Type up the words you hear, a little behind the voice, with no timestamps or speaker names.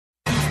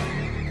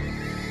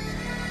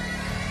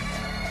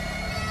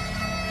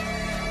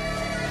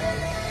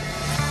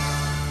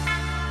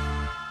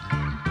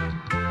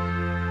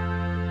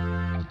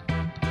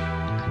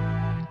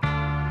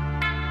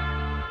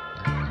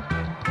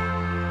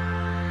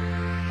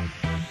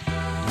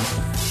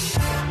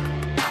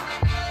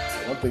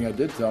thing I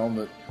did tell him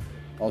that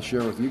I'll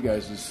share with you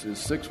guys is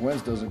 6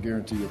 wins doesn't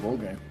guarantee you a bowl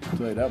game. I'll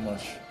tell you that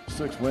much.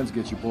 6 wins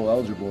get you bowl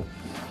eligible.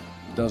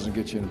 Doesn't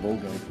get you in a bowl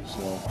game. So.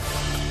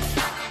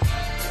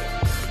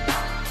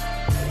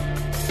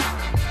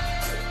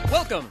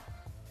 Welcome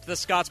to the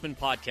Scotsman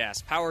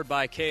podcast, powered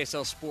by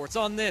KSL Sports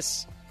on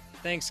this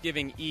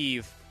Thanksgiving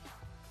Eve.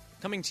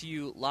 Coming to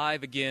you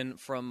live again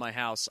from my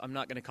house. I'm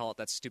not going to call it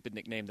that stupid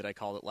nickname that I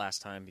called it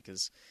last time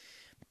because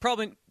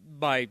probably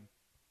my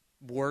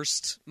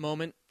worst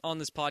moment on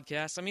this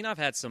podcast. I mean, I've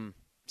had some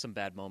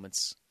bad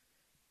moments,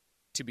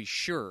 to be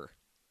sure.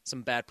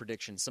 Some bad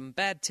predictions, some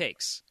bad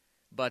takes.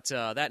 But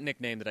that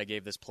nickname that I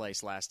gave this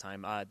place last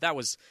time, that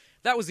was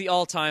the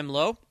all-time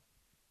low.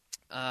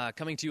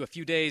 Coming to you a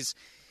few days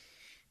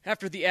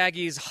after the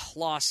Aggies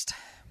lost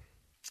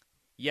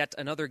yet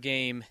another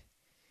game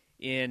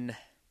in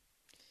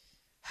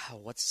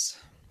what's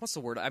the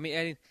word? I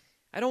mean,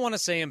 I don't want to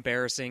say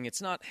embarrassing.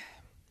 It's not.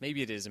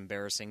 Maybe it is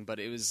embarrassing, but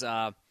it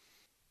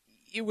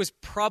was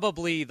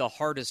probably the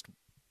hardest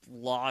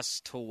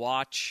loss to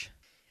watch.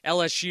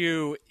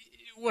 LSU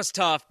was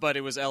tough, but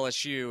it was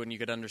LSU, and you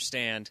could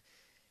understand.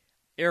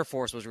 Air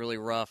Force was really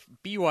rough.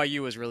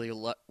 BYU was really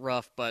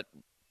rough, but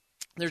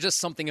there's just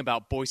something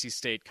about Boise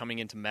State coming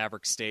into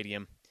Maverick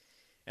Stadium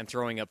and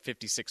throwing up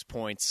 56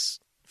 points,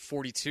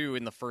 42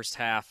 in the first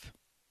half,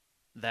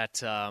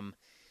 that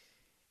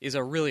is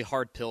a really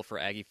hard pill for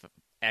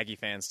Aggie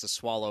fans to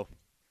swallow.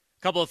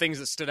 A couple of things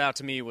that stood out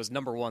to me was,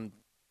 number one,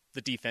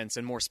 the defense,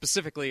 and more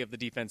specifically of the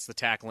defense, the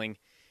tackling.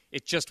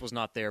 It just was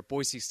not there.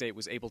 Boise State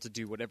was able to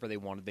do whatever they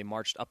wanted. They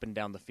marched up and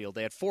down the field.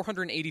 They had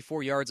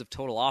 484 yards of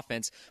total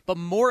offense, but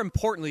more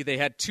importantly, they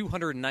had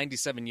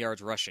 297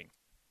 yards rushing.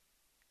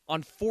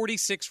 On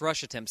 46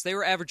 rush attempts, they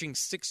were averaging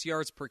 6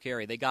 yards per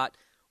carry. They got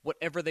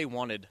whatever they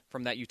wanted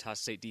from that Utah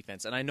State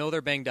defense. And I know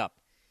they're banged up,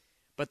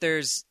 but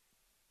there's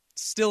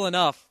still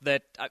enough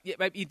that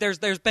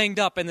there's banged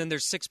up, and then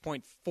there's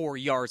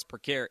 6.4 yards per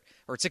carry,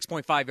 or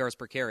 6.5 yards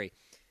per carry.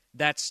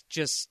 That's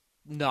just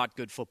not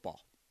good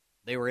football.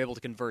 They were able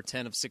to convert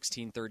 10 of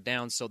 16 third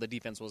downs, so the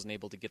defense wasn't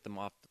able to get them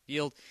off the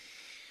field.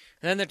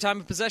 And then their time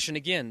of possession,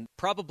 again,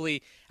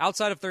 probably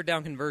outside of third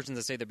down conversions,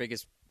 I say their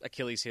biggest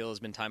Achilles heel has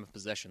been time of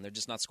possession. They're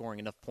just not scoring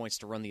enough points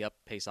to run the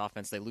up-pace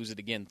offense. They lose it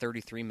again,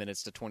 33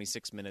 minutes to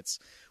 26 minutes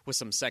with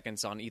some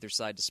seconds on either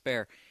side to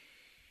spare.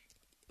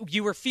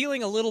 You were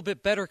feeling a little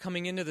bit better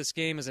coming into this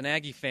game as an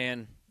Aggie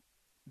fan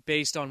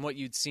based on what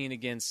you'd seen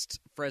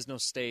against Fresno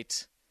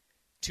State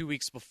 2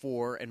 weeks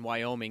before and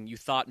Wyoming. You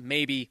thought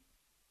maybe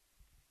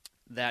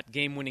that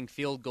game-winning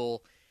field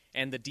goal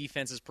and the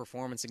defense's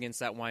performance against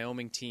that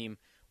Wyoming team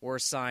were a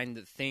sign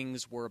that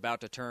things were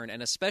about to turn,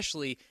 and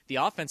especially the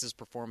offense's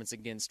performance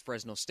against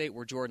Fresno State,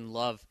 where Jordan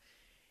Love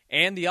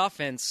and the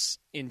offense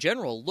in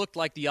general looked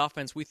like the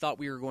offense we thought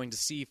we were going to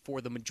see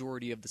for the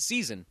majority of the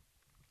season.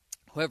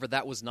 However,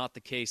 that was not the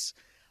case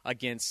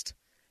against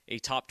a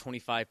top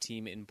 25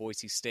 team in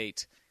Boise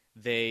State.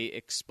 They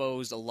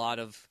exposed a lot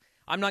of,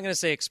 I'm not going to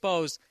say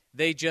exposed,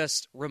 they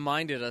just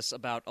reminded us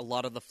about a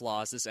lot of the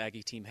flaws this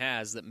Aggie team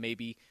has that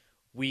maybe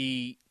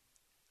we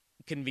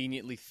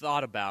conveniently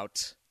thought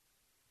about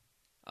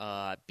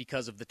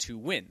because of the 2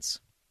 wins.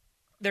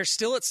 They're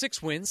still at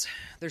 6 wins.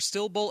 They're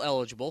still bowl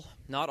eligible.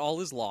 Not all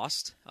is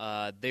lost.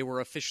 They were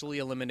officially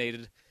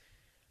eliminated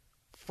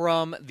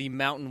from the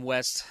Mountain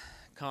West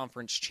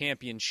Conference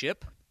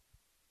Championship.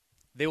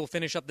 They will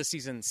finish up the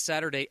season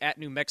Saturday at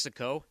New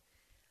Mexico,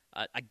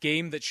 a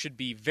game that should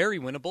be very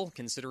winnable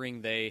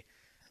considering they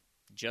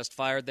just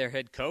fired their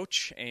head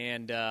coach,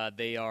 and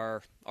they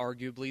are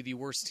arguably the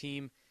worst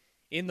team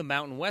in the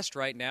Mountain West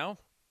right now.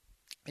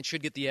 It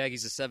should get the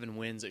Aggies to 7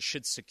 wins. It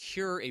should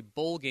secure a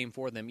bowl game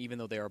for them, even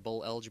though they are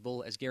bowl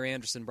eligible. As Gary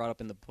Anderson brought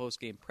up in the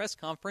post-game press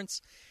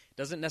conference, it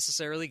doesn't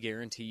necessarily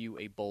guarantee you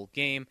a bowl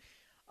game.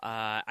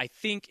 I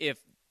think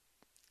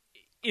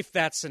if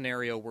that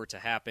scenario were to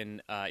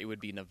happen, it would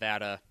be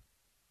Nevada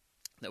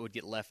that would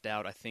get left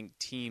out. I think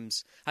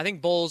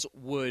bowls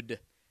would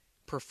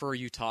prefer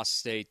Utah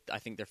State. I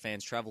think their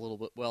fans travel a little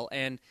bit well,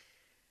 and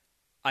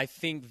I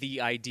think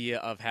the idea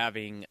of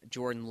having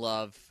Jordan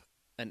Love,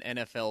 an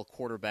NFL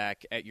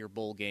quarterback, at your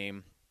bowl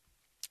game,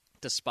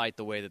 despite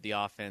the way that the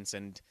offense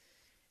and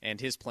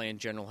his play in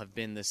general have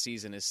been this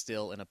season, is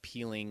still an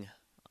appealing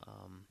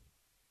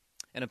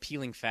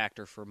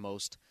factor for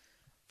most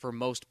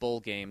bowl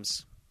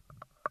games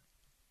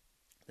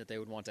that they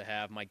would want to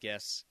have. My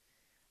guess,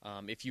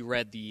 if you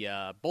read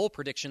the bowl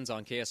predictions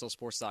on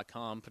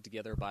KSLSports.com put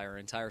together by our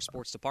entire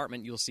sports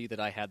department, you'll see that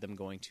I had them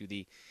going to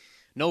the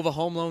Nova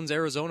Home Loans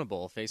Arizona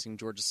Bowl facing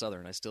Georgia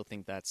Southern. I still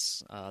think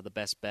that's the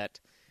best bet.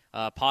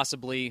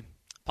 Possibly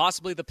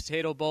the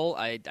Potato Bowl.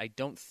 I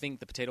don't think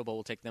the Potato Bowl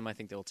will take them. I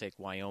think they'll take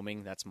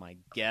Wyoming. That's my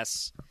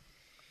guess.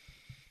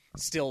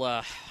 Still,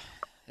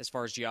 as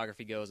far as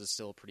geography goes, it's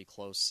still a pretty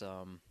close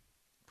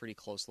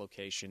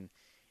location.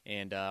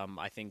 And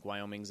I think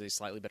Wyoming's a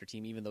slightly better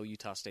team, even though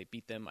Utah State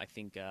beat them. I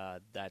think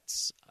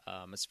that's,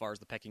 as far as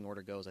the pecking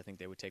order goes, I think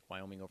they would take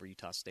Wyoming over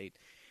Utah State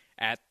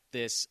at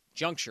this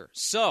juncture.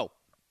 So,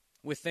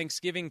 with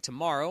Thanksgiving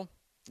tomorrow,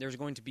 there's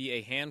going to be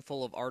a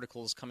handful of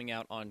articles coming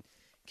out on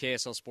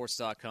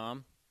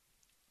KSLSports.com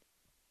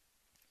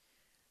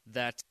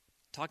that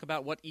talk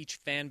about what each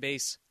fan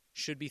base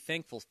should be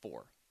thankful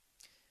for.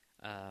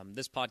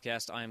 This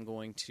podcast, I am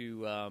going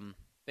to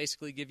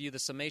basically give you the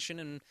summation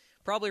and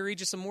probably read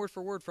you some word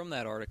for word from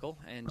that article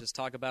and just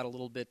talk about a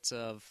little bit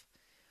of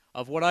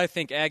what I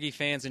think Aggie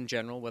fans in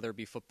general, whether it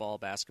be football,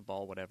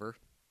 basketball, whatever,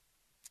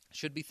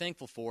 should be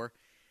thankful for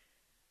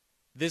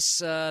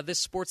this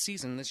sports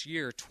season, this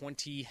year,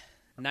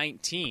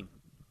 2019.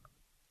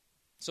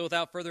 So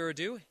without further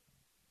ado,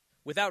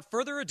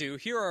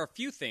 here are a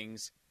few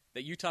things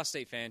that Utah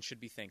State fans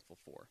should be thankful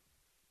for.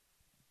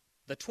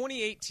 The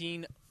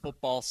 2018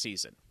 football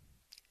season.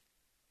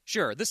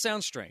 Sure, this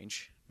sounds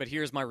strange, but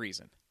here's my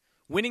reason.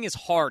 Winning is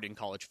hard in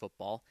college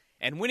football,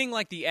 and winning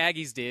like the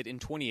Aggies did in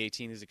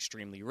 2018 is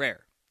extremely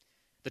rare.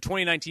 The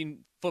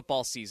 2019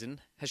 football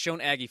season has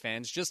shown Aggie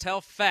fans just how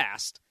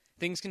fast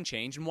things can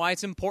change and why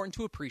it's important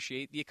to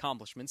appreciate the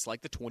accomplishments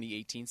like the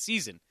 2018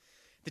 season.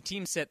 The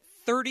team set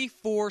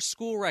 34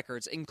 school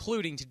records,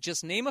 including, to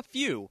just name a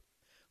few,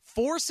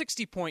 4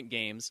 60-point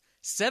games,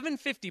 7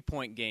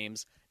 50-point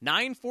games,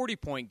 9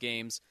 40-point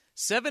games,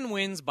 7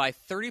 wins by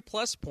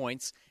 30-plus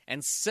points,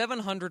 and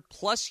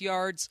 700-plus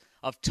yards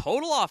of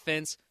total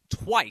offense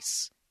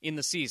twice in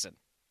the season.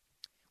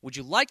 Would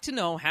you like to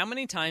know how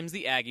many times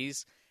the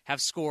Aggies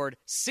have scored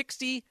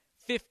 60,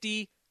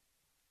 50,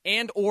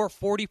 and or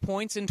 40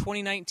 points in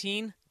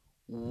 2019?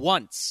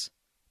 Once.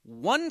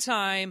 One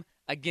time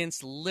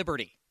against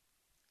Liberty.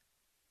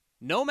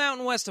 No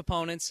Mountain West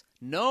opponents,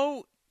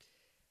 no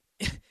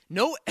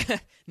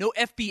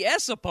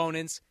FBS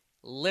opponents,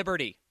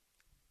 Liberty.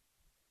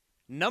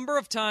 Number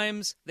of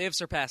times they have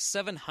surpassed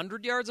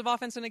 700 yards of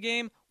offense in a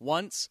game,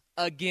 once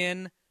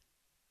again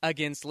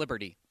against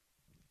Liberty.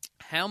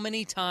 How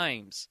many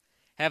times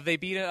have they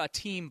beaten a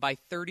team by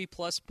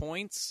 30-plus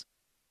points?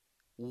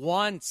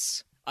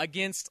 Once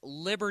against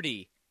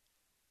Liberty.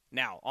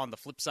 Now, on the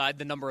flip side,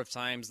 the number of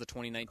times the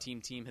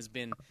 2019 team has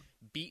been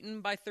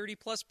beaten by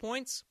 30-plus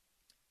points?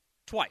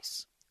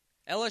 Twice.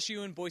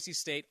 LSU and Boise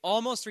State,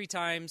 almost 3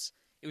 times.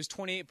 It was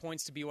 28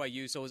 points to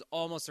BYU, so it was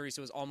almost 3,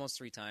 so it was almost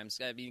 3 times.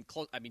 I mean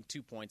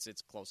 2 points,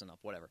 it's close enough,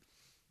 whatever.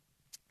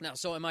 Now,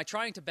 so am I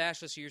trying to bash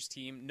this year's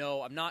team?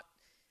 No, I'm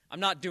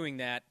not doing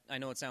that. I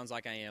know it sounds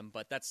like I am,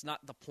 but that's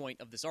not the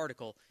point of this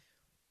article.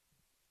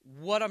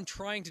 What I'm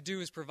trying to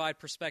do is provide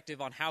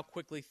perspective on how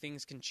quickly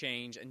things can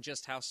change and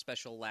just how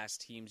special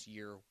last team's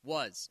year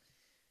was.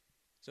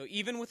 So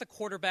even with a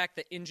quarterback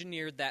that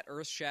engineered that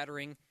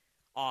earth-shattering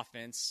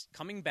offense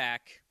coming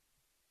back,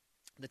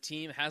 the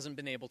team hasn't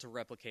been able to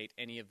replicate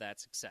any of that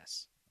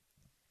success.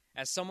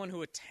 As someone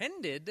who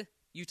attended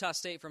Utah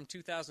State from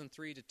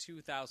 2003 to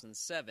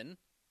 2007,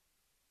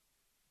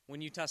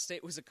 when Utah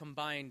State was a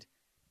combined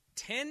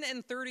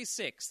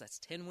 10-36, that's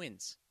 10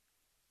 wins.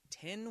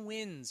 10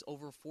 wins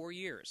over 4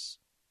 years.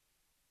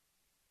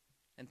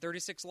 And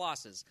 36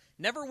 losses.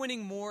 Never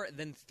winning more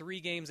than 3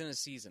 games in a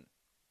season.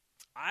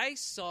 I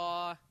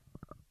saw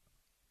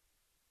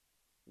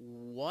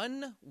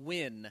 1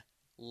 win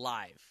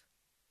live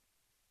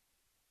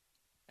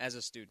as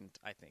a student,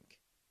 I think.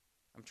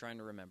 I'm trying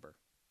to remember.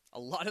 A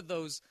lot of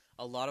those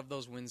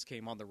wins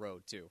came on the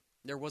road too.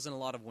 There wasn't a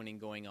lot of winning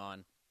going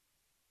on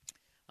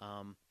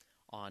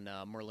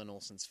Merlin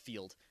Olsen's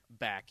field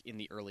back in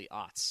the early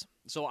aughts.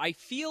 So I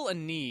feel a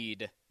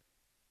need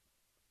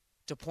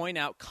to point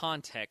out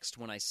context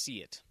when I see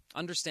it,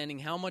 understanding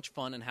how much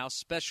fun and how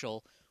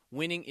special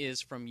winning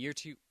is from year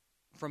to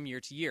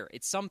year.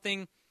 It's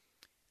something,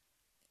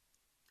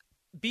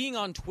 being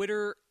on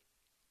Twitter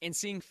and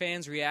seeing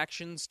fans'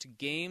 reactions to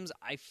games,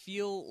 I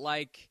feel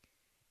like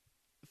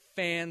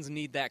fans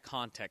need that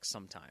context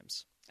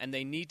sometimes. And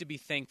they need to be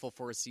thankful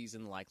for a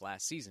season like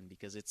last season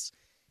because it's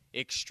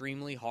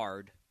extremely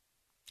hard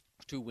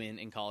to win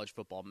in college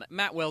football.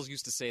 Matt Wells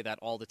used to say that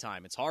all the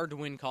time. It's hard to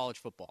win college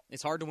football.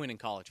 It's hard to win in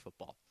college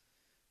football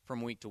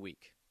from week to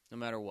week, no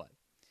matter what.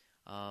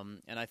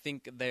 And I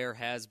think there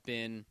has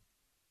been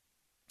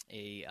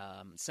a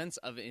sense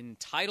of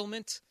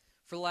entitlement,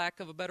 for lack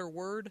of a better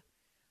word.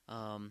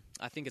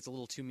 I think it's a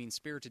little too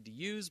mean-spirited to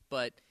use,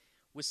 but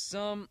with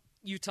some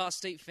Utah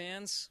State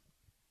fans,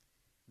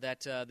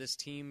 that this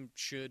team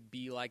should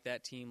be like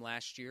that team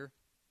last year.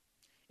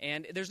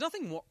 And there's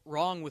nothing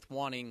wrong with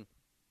wanting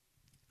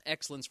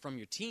excellence from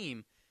your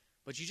team,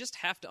 but you just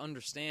have to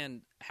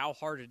understand how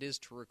hard it is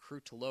to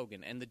recruit to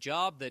Logan. And the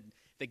job that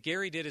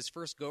Gary did his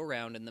first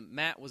go-round and that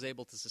Matt was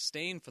able to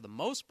sustain for the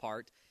most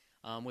part,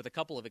 with a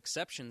couple of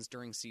exceptions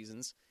during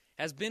seasons,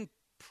 has been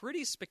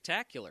pretty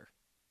spectacular.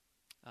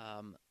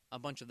 A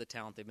bunch of the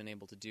talent they've been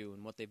able to do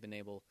and what they've been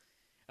able...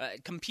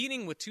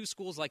 competing with 2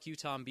 schools like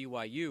Utah and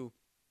BYU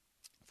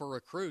for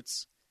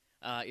recruits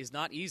is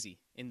not easy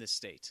in this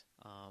state.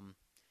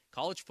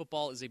 College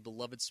football is a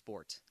beloved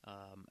sport.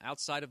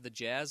 Outside of the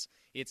Jazz,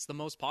 it's the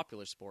most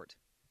popular sport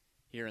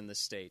here in this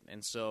state.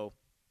 And so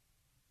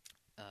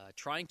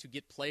trying to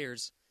get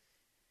players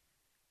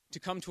to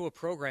come to a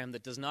program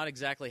that does not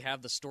exactly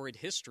have the storied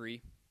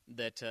history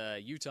that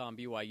Utah and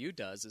BYU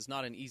does is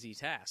not an easy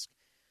task.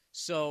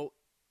 So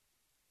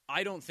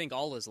I don't think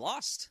all is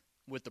lost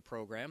with the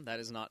program. That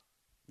is not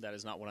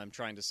what I'm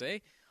trying to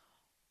say.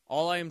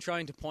 All I am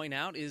trying to point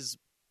out is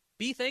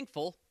be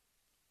thankful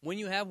when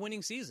you have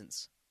winning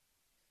seasons.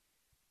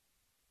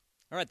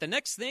 All right, the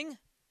next thing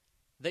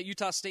that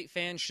Utah State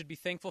fans should be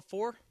thankful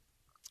for,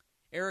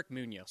 Eric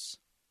Munoz.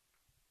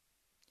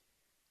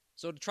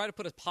 So to try to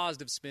put a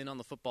positive spin on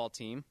the football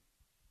team,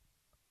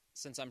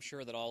 since I'm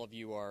sure that all of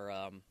you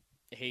are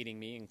hating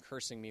me and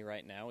cursing me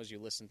right now as you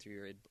listen through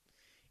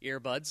your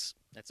earbuds,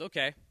 that's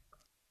okay.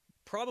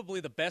 Probably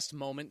the best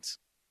moment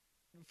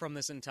from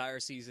this entire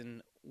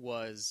season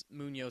was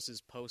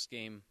Munoz's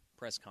post-game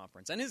press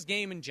conference, and his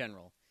game in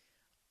general.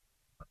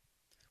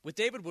 With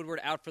David Woodward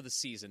out for the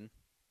season,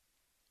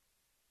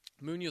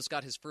 Munoz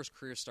got his first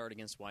career start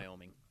against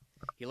Wyoming.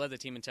 He led the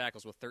team in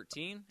tackles with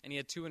 13, and he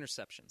had 2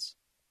 interceptions.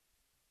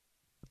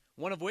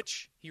 One of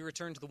which he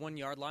returned to the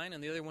 1-yard line,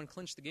 and the other one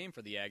clinched the game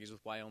for the Aggies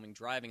with Wyoming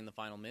driving in the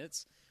final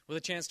minutes with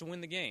a chance to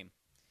win the game.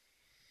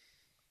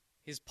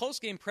 His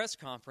post-game press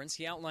conference,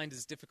 he outlined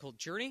his difficult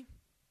journey,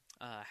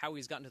 how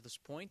he's gotten to this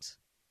point.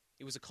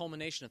 It was a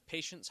culmination of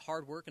patience,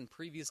 hard work, and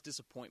previous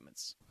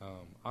disappointments.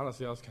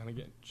 Honestly, I was kind of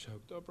getting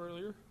choked up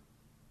earlier.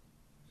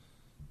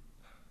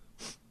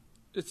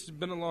 It's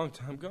been a long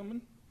time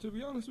coming, to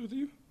be honest with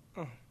you.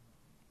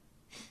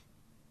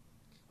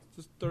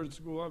 This third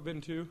school I've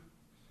been to.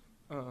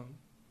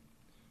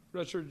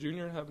 Redshirt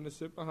junior, having to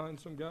sit behind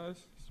some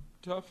guys. It's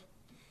tough.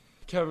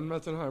 Kevin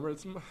Metzenheimer,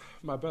 it's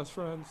my best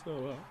friend,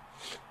 so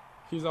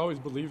he's always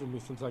believed in me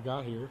since I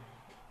got here.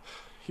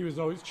 He was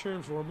always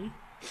cheering for me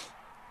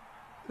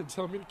and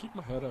telling me to keep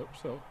my head up,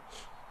 so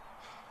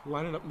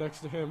lining up next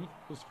to him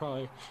was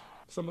probably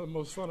some of the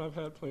most fun I've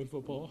had playing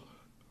football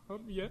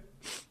yet.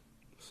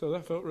 So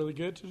that felt really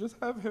good to just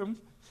have him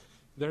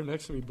there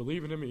next to me,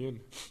 believing in me,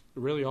 and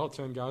really all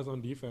 10 guys on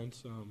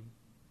defense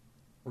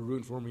were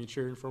rooting for me and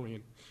cheering for me,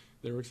 and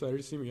they were excited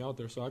to see me out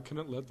there, so I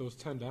couldn't let those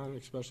 10 down,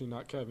 especially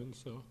not Kevin.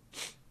 So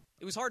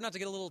it was hard not to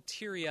get a little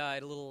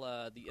teary-eyed, a little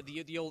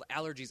the old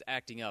allergies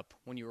acting up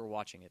when you were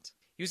watching it.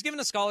 He was given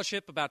a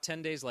scholarship about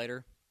 10 days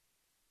later,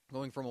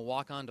 going from a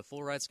walk-on to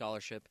full-ride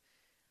scholarship.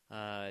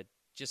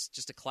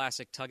 Just a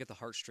classic tug at the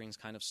heartstrings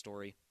kind of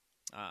story.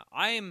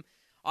 I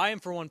am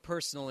for one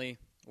personally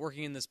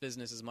working in this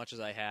business as much as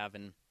I have,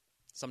 and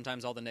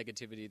sometimes all the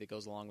negativity that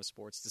goes along with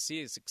sports, to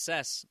see a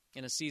success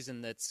in a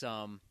season that's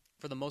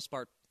for the most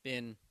part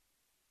been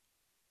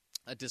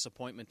a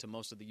disappointment to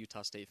most of the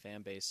Utah State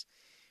fan base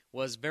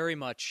was very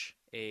much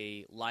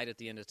a light at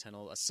the end of the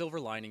tunnel, a silver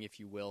lining, if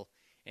you will,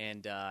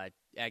 and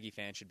Aggie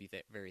fans should be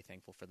very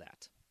thankful for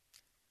that.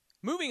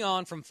 Moving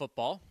on from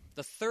football,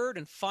 the third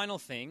and final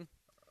thing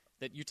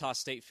that Utah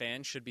State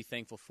fans should be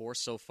thankful for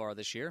so far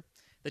this year,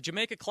 the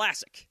Jamaica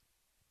Classic.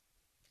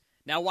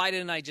 Now, why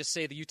didn't I just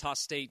say the Utah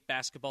State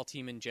basketball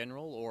team in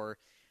general, or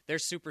their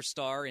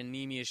superstar in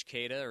Neemias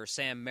Queta or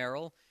Sam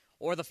Merrill,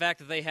 or the fact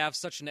that they have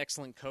such an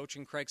excellent coach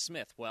in Craig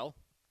Smith? Well,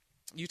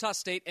 Utah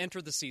State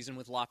entered the season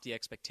with lofty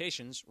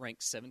expectations,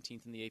 ranked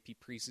 17th in the AP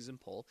preseason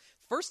poll,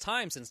 first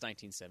time since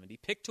 1970,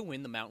 picked to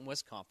win the Mountain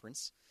West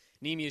Conference,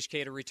 Neemias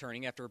Queta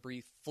returning after a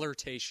brief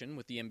flirtation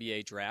with the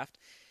NBA draft,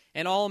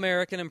 and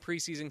All-American and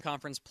preseason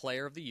conference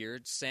player of the year,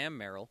 Sam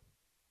Merrill,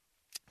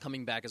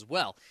 coming back as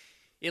well.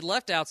 It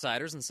left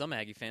outsiders and some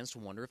Aggie fans to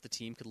wonder if the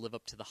team could live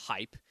up to the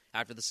hype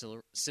after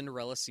the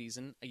Cinderella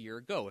season a year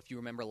ago. If you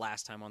remember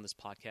last time on this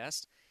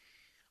podcast,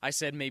 I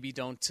said maybe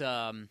don't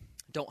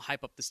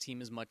hype up this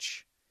team as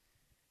much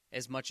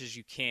as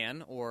you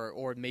can,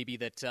 or maybe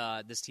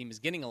that this team is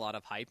getting a lot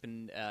of hype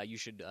and you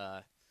should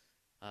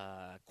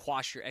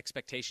quash your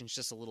expectations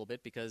just a little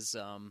bit because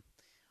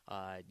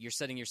you're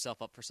setting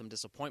yourself up for some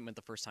disappointment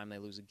the first time they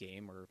lose a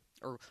game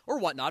or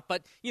whatnot.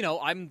 But you know,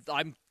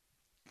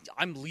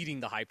 I'm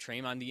leading the hype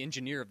train. I'm the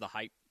engineer of the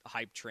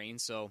hype train,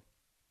 so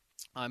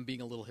I'm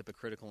being a little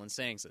hypocritical in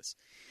saying this.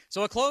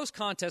 So a close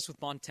contest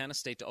with Montana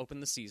State to open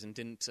the season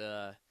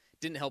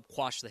didn't help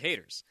quash the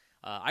haters.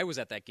 I was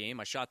at that game.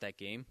 I shot that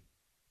game.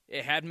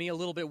 It had me a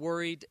little bit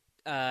worried,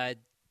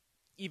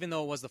 even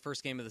though it was the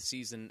first game of the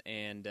season,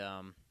 and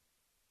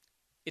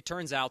it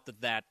turns out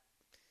that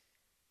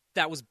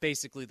was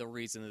basically the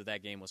reason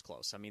that game was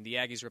close. I mean, the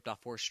Aggies ripped off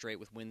 4 straight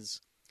with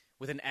wins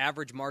with an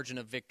average margin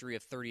of victory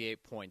of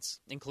 38 points,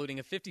 including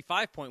a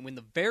 55-point win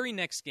the very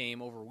next game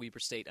over Weber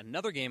State,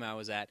 another game I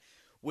was at,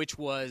 which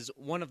was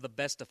one of the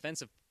best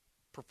defensive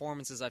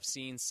performances I've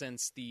seen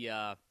since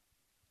the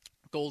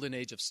golden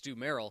age of Stu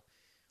Merrill,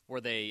 where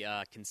they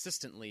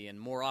consistently and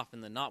more often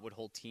than not would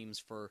hold teams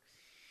for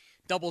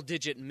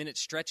double-digit minute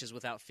stretches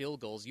without field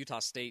goals. Utah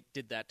State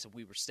did that to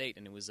Weber State,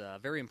 and it was a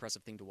very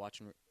impressive thing to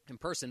watch in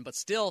person. But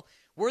still,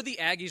 were the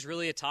Aggies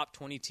really a top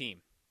 20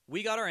 team?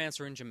 We got our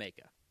answer in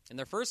Jamaica. In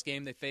their first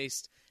game, they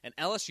faced an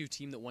LSU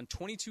team that won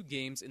 22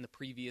 games in the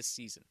previous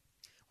season,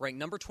 ranked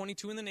number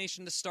 22 in the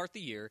nation to start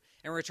the year,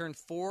 and returned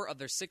 4 of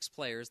their 6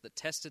 players that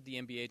tested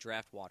the NBA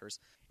draft waters.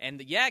 And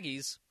the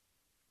Aggies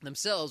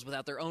themselves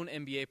without their own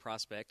NBA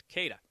prospect,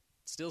 Queta,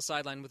 still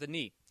sidelined with a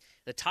knee.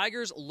 The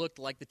Tigers looked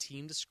like the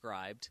team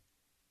described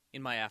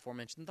in my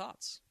aforementioned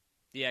thoughts.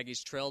 The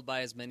Aggies trailed by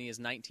as many as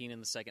 19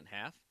 in the second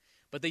half,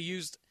 but they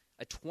used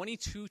a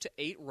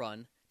 22-8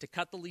 run to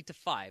cut the lead to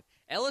 5.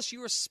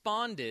 LSU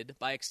responded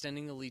by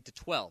extending the lead to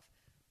 12.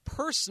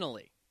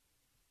 Personally,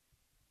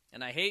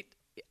 and I hate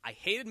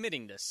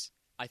admitting this,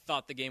 I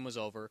thought the game was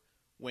over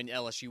when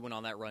LSU went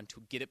on that run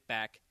to get it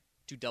back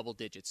to double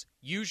digits.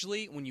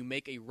 Usually, when you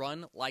make a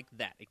run like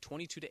that, a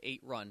 22-8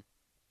 run,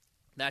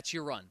 that's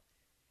your run.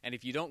 And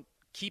if you don't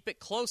keep it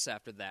close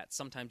after that,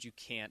 sometimes you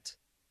can't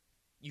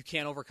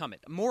overcome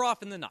it. More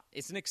often than not,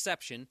 it's an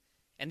exception,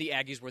 and the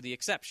Aggies were the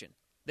exception.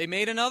 They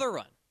made another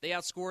run. They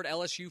outscored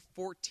LSU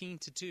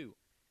 14-2.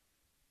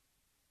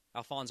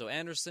 Alfonso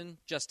Anderson,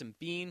 Justin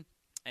Bean,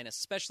 and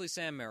especially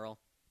Sam Merrill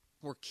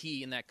were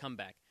key in that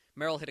comeback.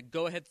 Merrill hit a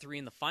go-ahead 3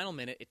 in the final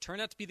minute. It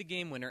turned out to be the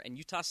game winner, and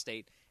Utah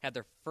State had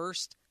their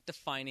first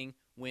defining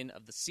win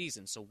of the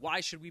season. So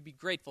why should we be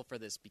grateful for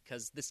this?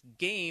 Because this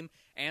game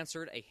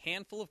answered a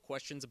handful of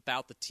questions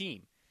about the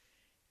team.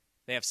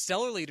 They have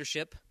stellar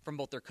leadership from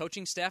both their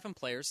coaching staff and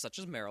players, such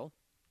as Merrill.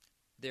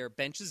 Their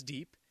bench is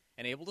deep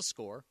and able to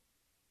score.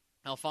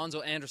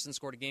 Alfonso Anderson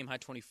scored a game-high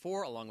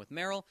 24 along with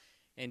Merrill,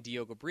 and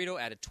Diogo Brito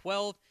added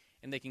 12,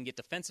 and they can get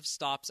defensive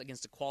stops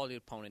against a quality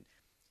opponent.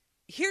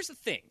 Here's the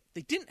thing.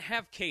 They didn't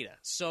have Keita,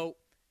 so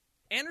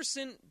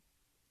Anderson,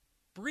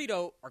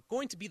 Brito are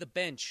going to be the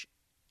bench,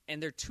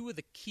 and they're two of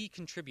the key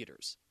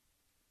contributors.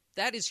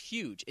 That is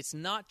huge. It's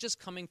not just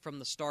coming from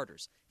the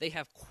starters. They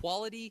have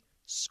quality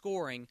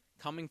scoring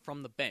coming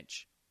from the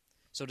bench.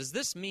 So does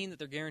this mean that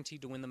they're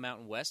guaranteed to win the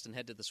Mountain West and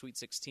head to the Sweet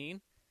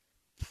 16?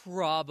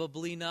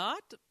 Probably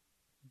not.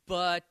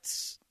 But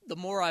the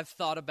more I've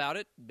thought about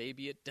it,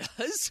 maybe it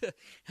does.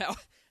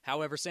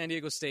 However, San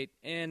Diego State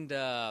and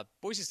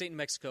Boise State and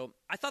Mexico,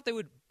 I thought they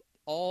would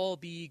all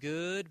be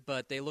good,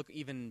 but they look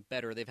even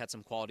better. They've had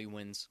some quality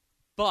wins.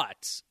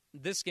 But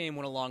this game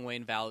went a long way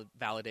in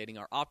validating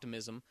our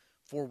optimism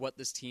for what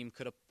this team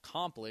could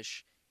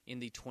accomplish in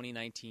the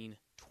 2019-20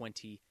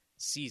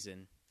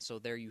 season. So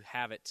there you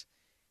have it.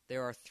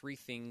 There are 3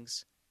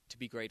 things to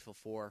be grateful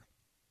for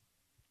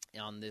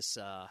on this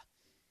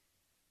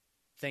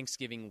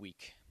Thanksgiving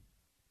week.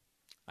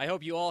 I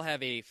hope you all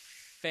have a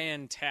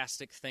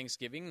fantastic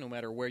Thanksgiving, no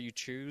matter where you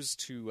choose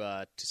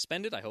to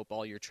spend it. I hope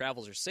all your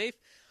travels are safe.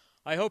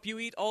 I hope you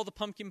eat all the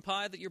pumpkin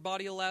pie that your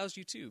body allows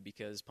you to,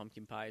 because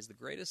pumpkin pie is the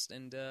greatest,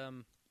 and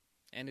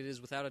it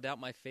is without a doubt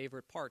my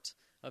favorite part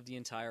of the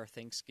entire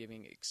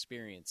Thanksgiving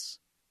experience.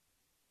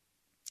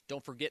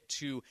 Don't forget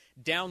to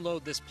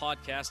download this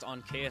podcast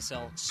on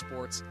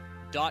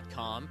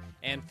KSLSports.com,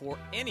 and for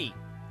any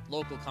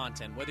local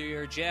content, whether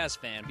you're a Jazz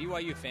fan,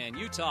 BYU fan,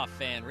 Utah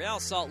fan, Real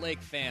Salt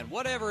Lake fan,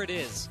 whatever it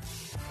is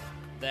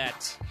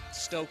that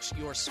stokes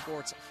your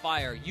sports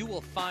fire, you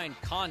will find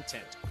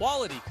content,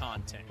 quality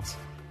content,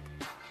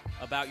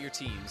 about your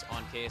teams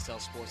on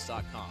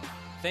KSLSports.com.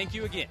 Thank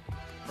you again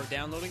for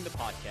downloading the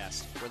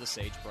podcast where the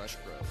sagebrush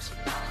grows.